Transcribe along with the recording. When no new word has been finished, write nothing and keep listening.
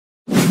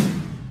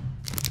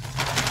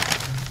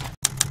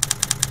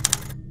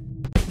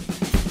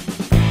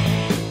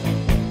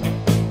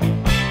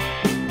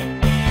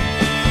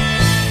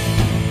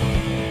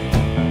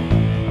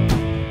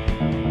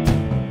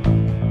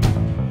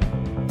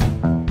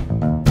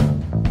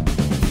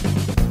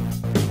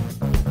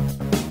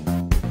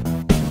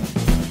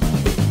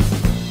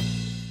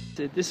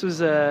scripted. This was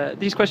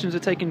these questions were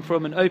taken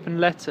from an open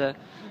letter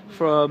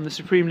from the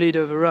Supreme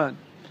Leader of Iran,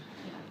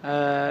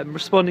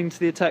 responding to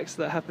the attacks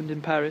that happened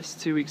in Paris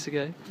 2 weeks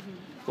ago,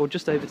 or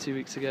just over 2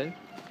 weeks ago.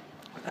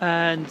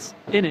 And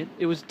in it,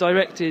 it was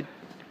directed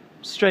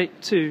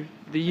straight to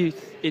the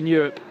youth in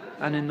Europe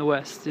and in the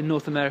West, in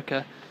North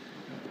America,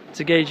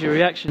 to gauge your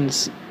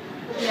reactions.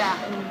 Yeah.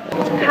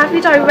 Have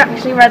you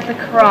directly read the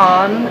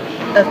Quran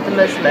of the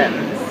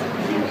Muslims?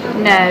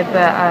 No,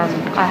 but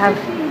I have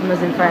a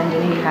Muslim friend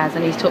and he has,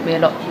 and he's taught me a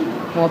lot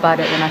more about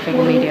it than I think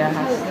the media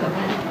has.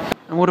 So.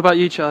 And what about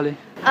you, Charlie?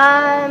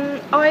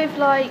 I've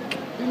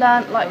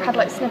learnt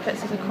had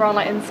snippets of the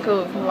Quran in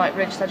school from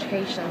religious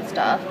education and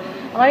stuff,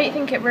 and I don't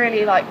think it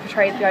really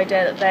portrayed the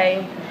idea that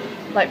they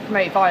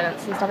promote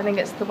violence and stuff. I think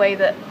it's the way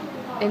that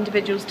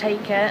individuals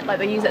take it,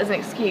 they use it as an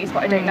excuse,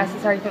 but I don't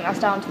necessarily think that's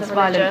down to the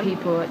religion. Violent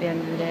people at the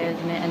end of the day,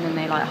 isn't it? And then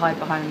they hide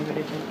behind the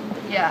religion.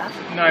 Yeah.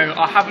 No,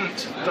 I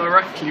haven't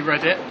directly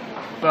read it,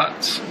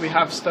 but we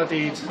have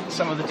studied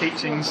some of the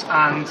teachings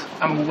and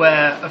I'm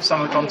aware of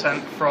some of the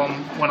content from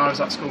when I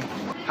was at school.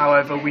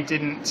 However, we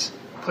didn't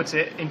put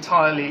it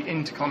entirely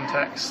into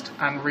context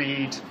and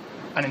read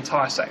an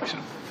entire section.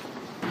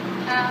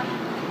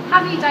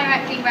 Have you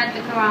directly read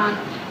the Quran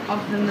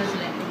of the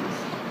Muslims?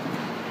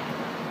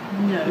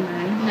 No.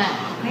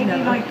 Maybe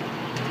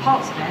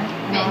parts of it.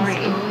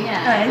 in school,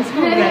 yeah. In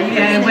school,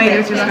 yeah. Where it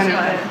was just kind of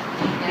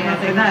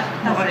so that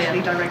not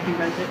actually directly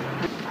read it.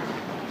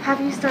 Have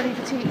you studied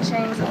the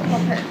teachings of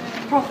the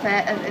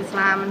Prophet of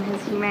Islam and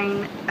his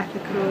humane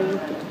ethical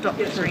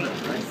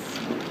doctrines?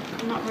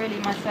 Not really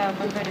myself.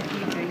 I've read a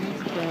few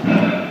things, but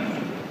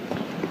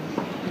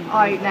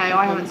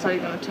I haven't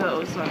studied them at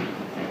all, so I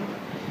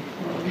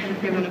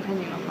can't give an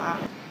opinion on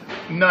that.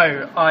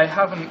 No, I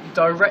haven't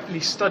directly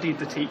studied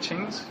the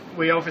teachings.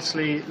 We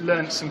obviously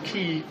learnt some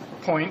key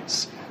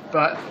points,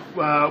 but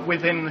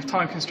within the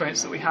time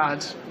constraints that we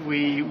had,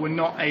 we were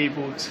not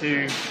able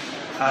to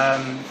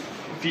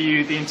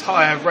view the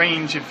entire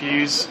range of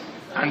views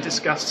and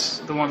discuss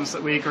the ones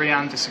that we agree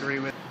and disagree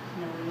with.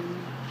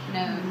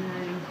 No.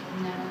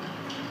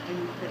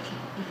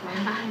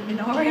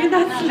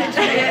 That's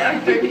literally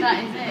it.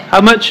 That is it.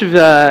 How much of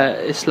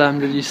Islam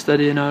did you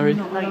study in Ari?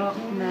 No,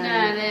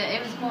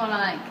 it was more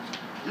like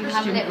you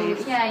have little,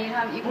 piece. you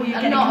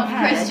a lot of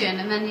Christian,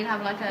 and then you'd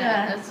have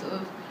a sort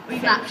of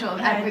snapshot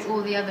of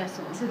all the other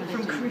sorts of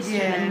religions. From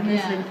Christian and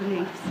Muslim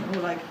beliefs,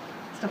 or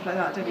stuff like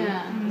that, don't you?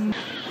 Yeah.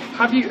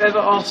 Have you ever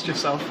asked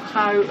yourself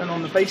how and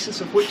on the basis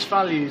of which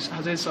values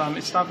has Islam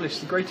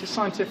established the greatest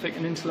scientific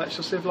and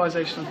intellectual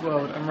civilization of the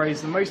world and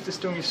raised the most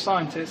distinguished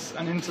scientists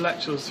and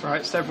intellectuals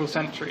throughout several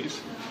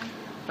centuries?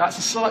 That's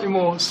a slightly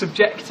more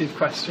subjective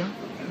question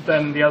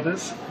than the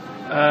others.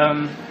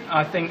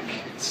 I think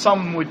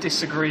some would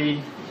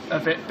disagree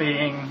of it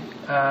being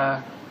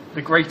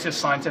the greatest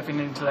scientific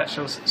and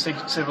intellectual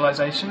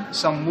civilization.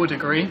 Some would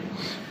agree.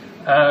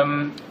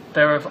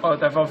 There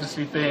have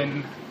obviously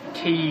been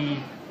key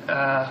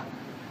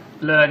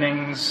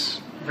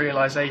learnings,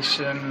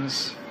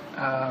 realizations,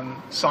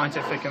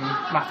 scientific and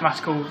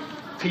mathematical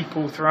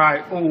people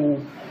throughout all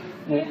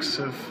walks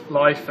of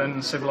life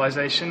and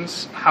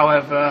civilizations.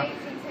 However,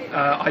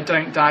 I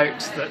don't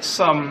doubt that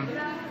some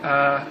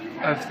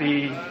of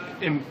the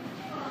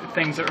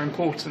things that are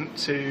important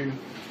to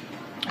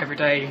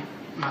everyday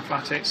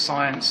mathematics,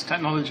 science,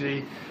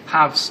 technology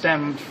have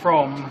stemmed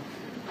from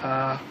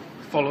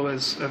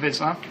followers of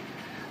Islam.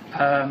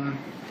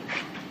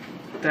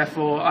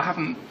 Therefore, I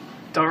haven't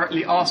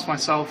directly asked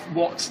myself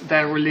what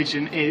their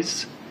religion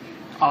is.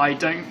 I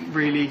don't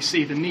really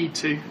see the need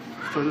to,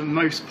 for the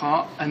most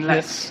part,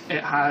 unless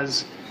it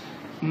has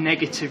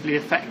negatively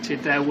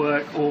affected their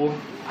work or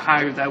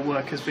how their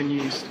work has been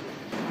used.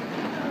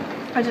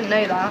 I didn't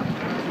know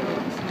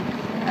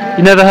that.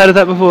 You never heard of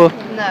that before?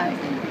 No,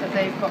 but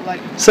they've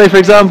got So, for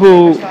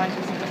example,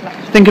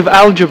 think of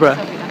algebra.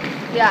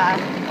 Yeah,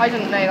 I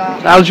didn't know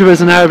that. Algebra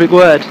is an Arabic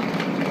word.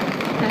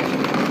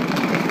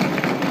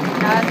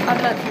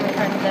 I've learned from a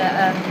friend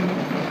that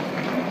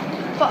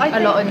a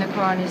lot in the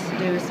Quran is to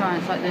do with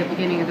science, like the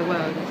beginning of the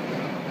world.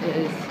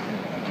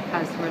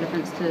 Has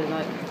relevance to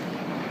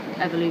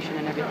evolution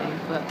and everything,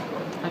 but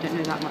I don't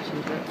know that much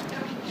into it.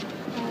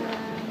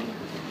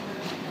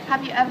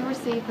 Have you ever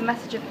received the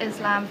message of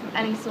Islam from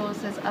any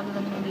sources other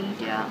than the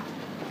media?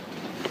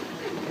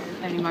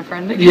 Only my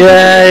friend.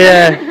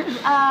 Yeah.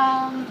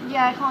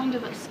 Yeah, kind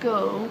of at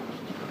school.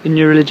 In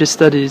your religious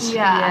studies?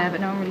 Yeah, but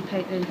no one really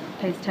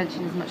pays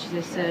attention as much as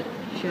they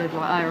should.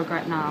 I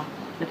regret now,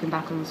 looking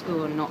back on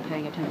school and not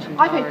paying attention.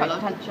 I paid quite a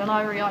lot of attention.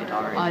 I really liked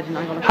diary. I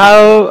didn't.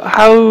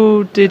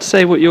 How did,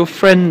 say, what your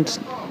friend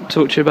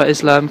talk to you about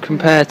Islam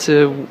compare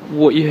to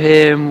what you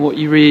hear and what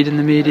you read in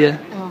the media?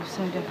 Oh,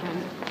 so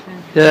different.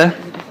 Yeah?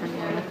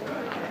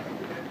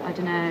 I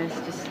don't know, it's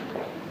just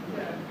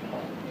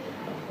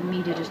the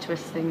media just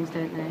twists things,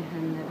 don't they?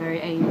 And they're very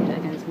aimed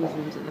against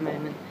Muslims at the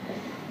moment.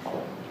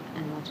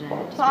 And I don't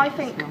know. But I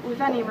think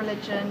with any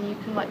religion you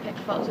can pick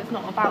faults. It's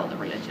not about the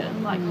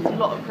religion. There's a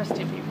lot of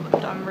Christian people that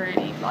have done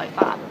really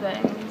bad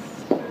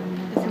things.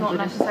 It's not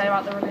necessarily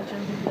about the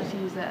religion. People just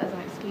use it as an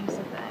excuse,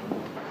 I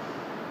think.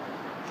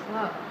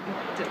 Wow.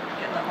 Get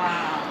that,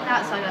 wow.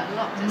 That's like a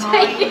lot to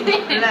Mind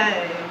take in.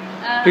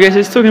 blown. Because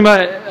it's talking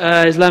about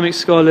Islamic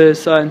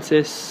scholars,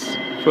 scientists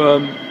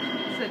from,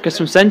 I guess,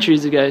 from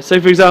centuries ago. So,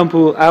 for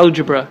example,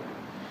 algebra.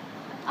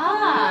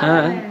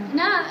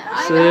 No,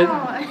 I So-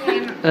 know.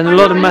 And a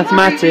lot of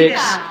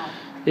mathematics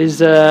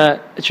is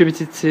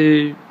attributed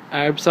to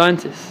Arab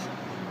scientists.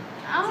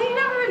 Oh, So you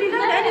never really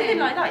learn anything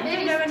like that. You They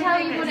don't know just tell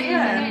anything you what it is,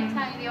 that's- they don't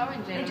tell you the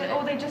origin. of it.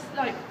 Or they just,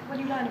 like, when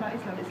you learn about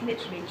Islam, it's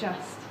literally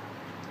just,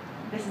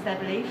 this is their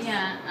beliefs.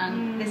 Yeah,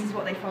 and This is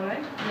what they follow.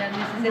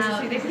 yeah, This is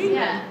who they believe in.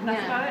 yeah,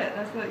 That's yeah. about it.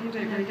 That's what you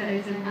don't really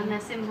get. And their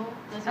symbol.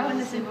 There's Oh, and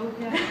always the a symbol.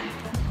 symbol, yeah.